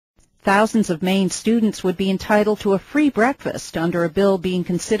Thousands of Maine students would be entitled to a free breakfast under a bill being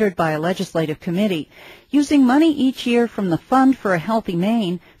considered by a legislative committee. Using money each year from the Fund for a Healthy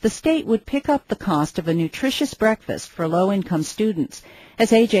Maine, the state would pick up the cost of a nutritious breakfast for low-income students.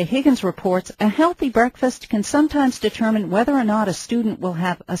 As A.J. Higgins reports, a healthy breakfast can sometimes determine whether or not a student will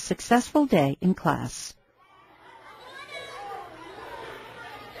have a successful day in class.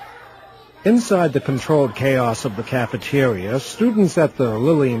 Inside the controlled chaos of the cafeteria, students at the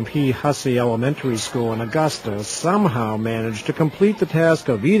Lillian P. Hussey Elementary School in Augusta somehow managed to complete the task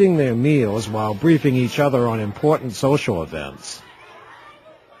of eating their meals while briefing each other on important social events.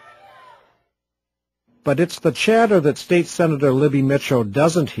 But it's the chatter that State Senator Libby Mitchell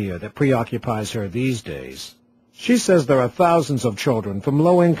doesn't hear that preoccupies her these days. She says there are thousands of children from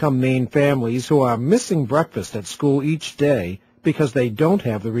low-income Maine families who are missing breakfast at school each day because they don't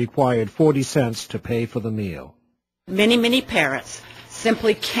have the required 40 cents to pay for the meal. Many parents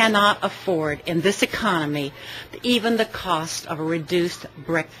simply cannot afford in this economy even the cost of a reduced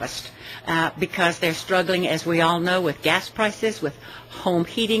breakfast because they're struggling, as we all know, with gas prices, with home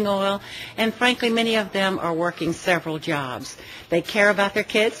heating oil, and frankly many of them are working several jobs. They care about their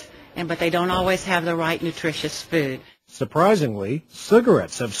kids, but they don't always have the right nutritious food. Surprisingly,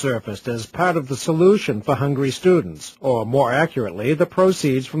 cigarettes have surfaced as part of the solution for hungry students, or more accurately, the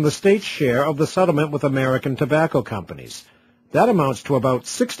proceeds from the state's share of the settlement with American tobacco companies. That amounts to about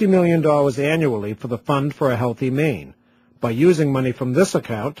 $60 million annually for the Fund for a Healthy Maine. By using money from this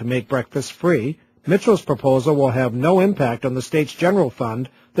account to make breakfast free, Mitchell's proposal will have no impact on the state's general fund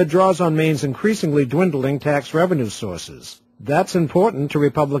that draws on Maine's increasingly dwindling tax revenue sources. That's important to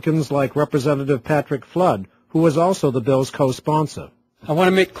Republicans like Representative Patrick Flood, who is also the bill's co-sponsor. I want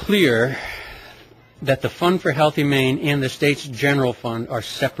to make clear that the Fund for Healthy Maine and the state's general fund are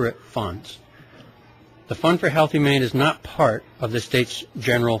separate funds. The Fund for Healthy Maine is not part of the state's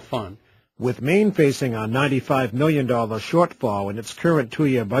general fund. With Maine facing a $95 million shortfall in its current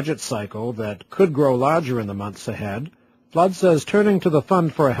two-year budget cycle that could grow larger in the months ahead, Flood says turning to the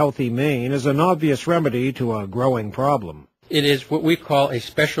Fund for a Healthy Maine is an obvious remedy to a growing problem. It is what we call a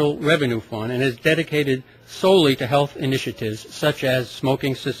special revenue fund and is dedicated solely to health initiatives such as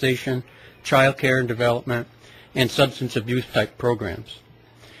smoking cessation, child care and development, and substance abuse type programs.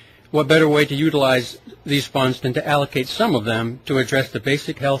 What better way to utilize these funds than to allocate some of them to address the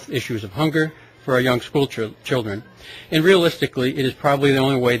basic health issues of hunger for our young school children? And realistically, it is probably the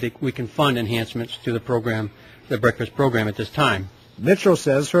only way that we can fund enhancements to the breakfast program at this time. Mitchell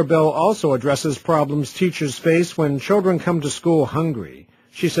says her bill also addresses problems teachers face when children come to school hungry.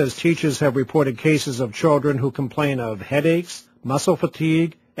 She says teachers have reported cases of children who complain of headaches, muscle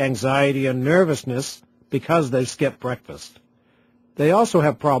fatigue, anxiety, and nervousness because they've skipped breakfast. They also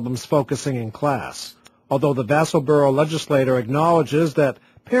have problems focusing in class, although the Vassalboro legislator acknowledges that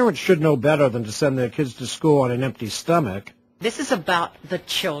parents should know better than to send their kids to school on an empty stomach. This is about the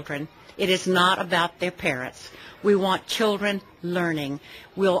children. It is not about their parents. We want children learning.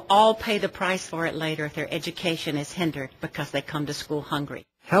 We'll all pay the price for it later if their education is hindered because they come to school hungry.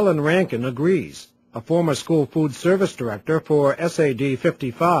 Helen Rankin agrees. A former school food service director for SAD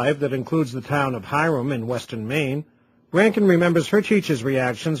 55 that includes the town of Hiram in western Maine, Rankin remembers her teachers'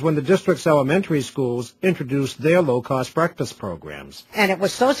 reactions when the district's elementary schools introduced their low-cost breakfast programs. And it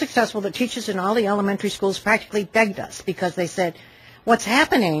was so successful that teachers in all the elementary schools practically begged us because they said, what's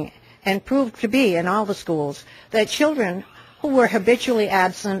happening, and proved to be in all the schools, that children who were habitually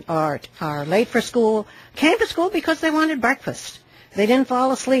absent or are late for school came to school because they wanted breakfast. They didn't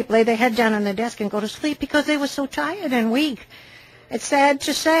fall asleep, lay their head down on the desk and go to sleep because they were so tired and weak. It's sad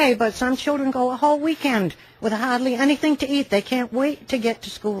to say, but some children go a whole weekend with hardly anything to eat. They can't wait to get to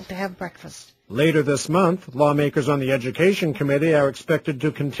school to have breakfast. Later this month, lawmakers on the Education Committee are expected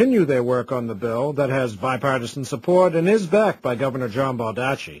to continue their work on the bill that has bipartisan support and is backed by Governor John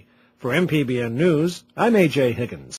Baldacci. For MPBN News, I'm A.J. Higgins.